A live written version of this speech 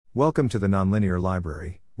Welcome to the Nonlinear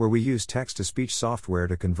Library, where we use text-to-speech software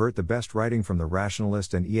to convert the best writing from the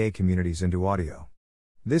Rationalist and EA communities into audio.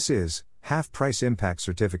 This is Half-Price Impact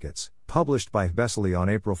Certificates, published by hbesceli on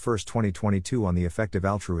April 1, 2022 on the Effective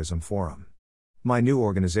Altruism Forum. My new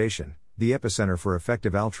organization, the Epicentre for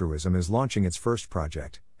Effective Altruism, is launching its first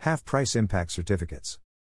project, Half-Price Impact Certificates.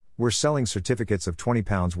 We're selling certificates of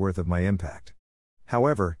 £20 worth of my impact.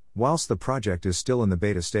 However, whilst the project is still in the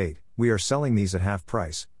beta state, we are selling these at half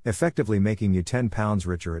price, effectively making you £10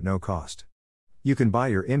 richer at no cost. You can buy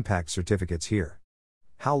your impact certificates here.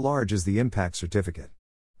 How large is the impact certificate?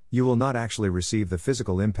 You will not actually receive the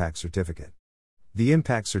physical impact certificate. The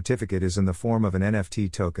impact certificate is in the form of an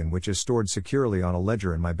NFT token which is stored securely on a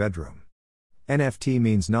ledger in my bedroom. NFT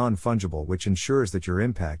means non-fungible, which ensures that your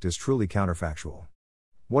impact is truly counterfactual.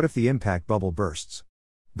 What if the impact bubble bursts?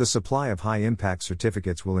 The supply of high-impact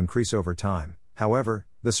certificates will increase over time. However,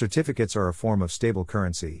 the certificates are a form of stable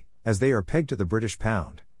currency, as they are pegged to the British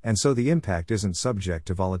pound, and so the impact isn't subject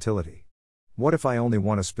to volatility. What if I only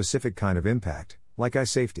want a specific kind of impact, like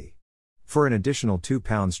safety? For an additional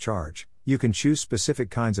 £2 charge, you can choose specific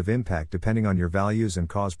kinds of impact depending on your values and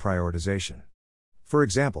cause prioritization. For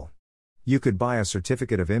example, you could buy a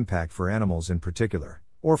certificate of impact for animals in particular,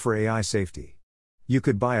 or for AI safety. You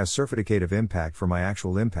could buy a certificate of impact for my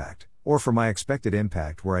actual impact, or for my expected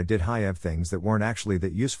impact where I did high EV things that weren't actually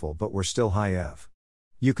that useful but were still high EV.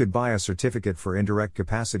 You could buy a certificate for indirect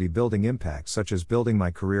capacity building impact, such as building my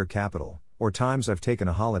career capital, or times I've taken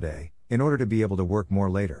a holiday, in order to be able to work more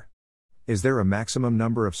later. Is there a maximum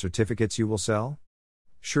number of certificates you will sell?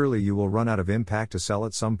 Surely you will run out of impact to sell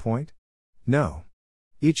at some point? No.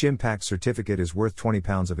 Each impact certificate is worth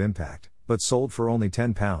 £20 of impact, but sold for only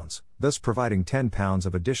 £10, thus providing £10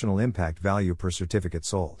 of additional impact value per certificate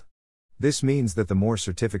sold. This means that the more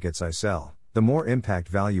certificates I sell, the more impact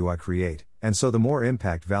value I create, and so the more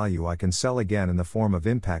impact value I can sell again in the form of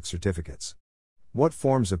impact certificates. What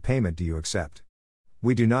forms of payment do you accept?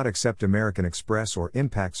 We do not accept American Express or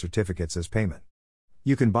impact certificates as payment.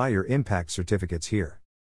 You can buy your impact certificates here.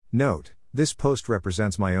 Note, this post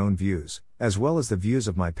represents my own views, as well as the views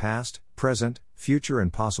of my past, present, future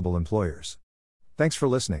and possible employers. Thanks for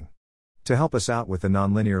listening. To help us out with the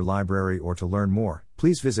Nonlinear Library or to learn more,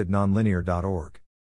 please visit nonlinear.org.